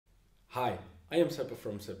Hi, I am Seppa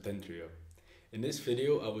from Septentrio. In this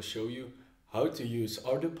video I will show you how to use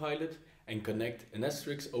ArduPilot and connect an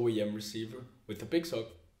AsteRx OEM receiver with the Pixhawk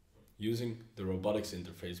using the robotics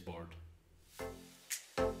interface board.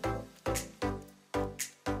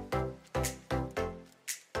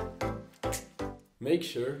 Make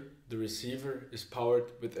sure the receiver is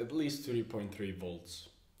powered with at least 3.3 volts.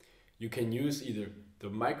 You can use either the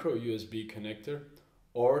micro USB connector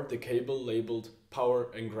or the cable labeled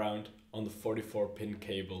power and ground on the 44-pin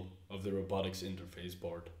cable of the robotics interface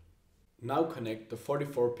board. Now connect the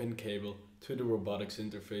 44-pin cable to the robotics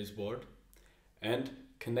interface board and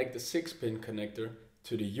connect the 6-pin connector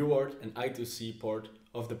to the UART and I2C port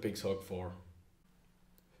of the Pixhawk 4.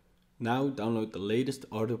 Now download the latest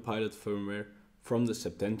ArduPilot firmware from the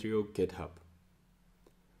Septentrio GitHub.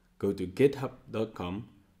 Go to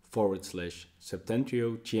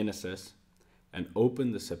github.com/Septentrio GNSS and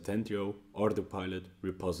open the Septentrio ArduPilot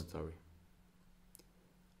repository.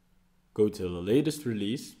 Go to the latest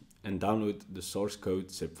release and download the source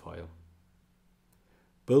code zip file.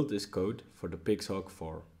 Build this code for the Pixhawk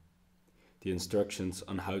 4. The instructions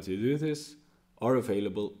on how to do this are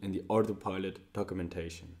available in the ArduPilot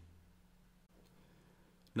documentation.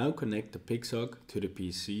 Now connect the Pixhawk to the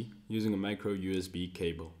PC using a micro USB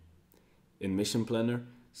cable. In Mission Planner,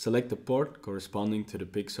 select the port corresponding to the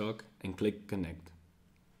Pixhawk and click Connect.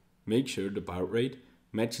 Make sure the baud rate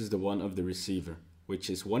matches the one of the receiver, which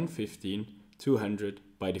is 115/200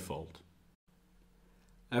 by default.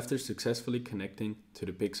 After successfully connecting to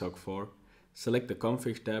the Pixhawk 4, select the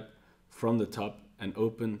Config tab from the top and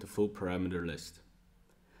open the full parameter list.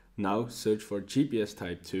 Now search for GPS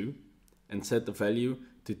type 2 and set the value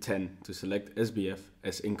to 10 to select SBF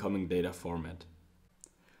as incoming data format.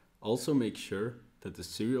 Also make sure that the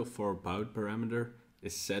serial 4 baud parameter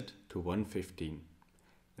is set to 115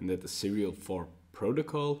 and that the serial 4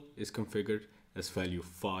 protocol is configured as value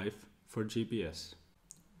 5 for GPS.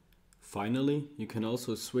 Finally, you can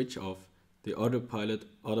also switch off the ArduPilot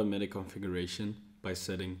automatic configuration by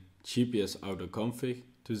setting GPS auto config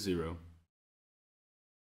to 0.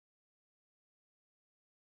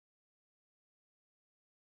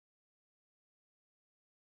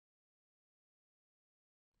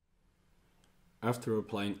 After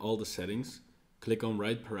applying all the settings, click on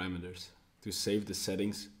Write Parameters to save the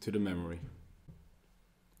settings to the memory.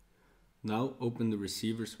 Now open the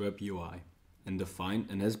receiver's web UI and define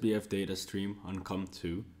an SBF data stream on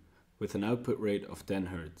COM2 with an output rate of 10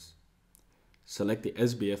 Hz. Select the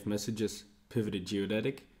SBF messages Pivoted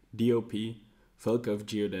Geodetic, DOP, Volkov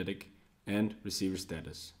Geodetic and Receiver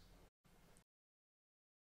Status.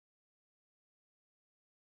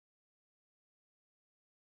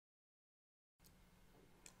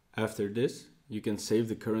 After this, you can save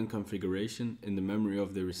the current configuration in the memory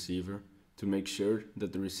of the receiver to make sure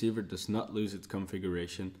that the receiver does not lose its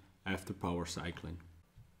configuration after power cycling.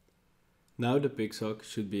 Now the Pixhawk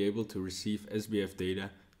should be able to receive SBF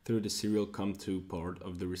data through the serial COM2 port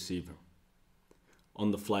of the receiver.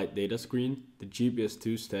 On the flight data screen, the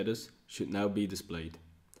GPS2 status should now be displayed,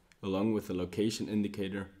 along with the location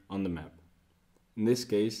indicator on the map. In this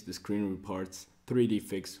case, the screen reports 3D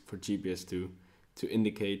fix for GPS2 to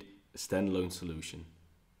indicate a standalone solution.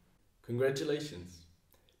 Congratulations!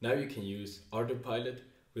 Now you can use ArduPilot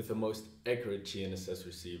with the most accurate GNSS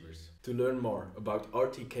receivers. To learn more about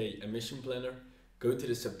RTK and Mission Planner, go to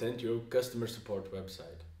the Septentrio customer support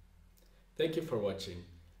website. Thank you for watching,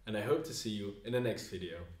 and I hope to see you in the next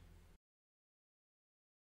video.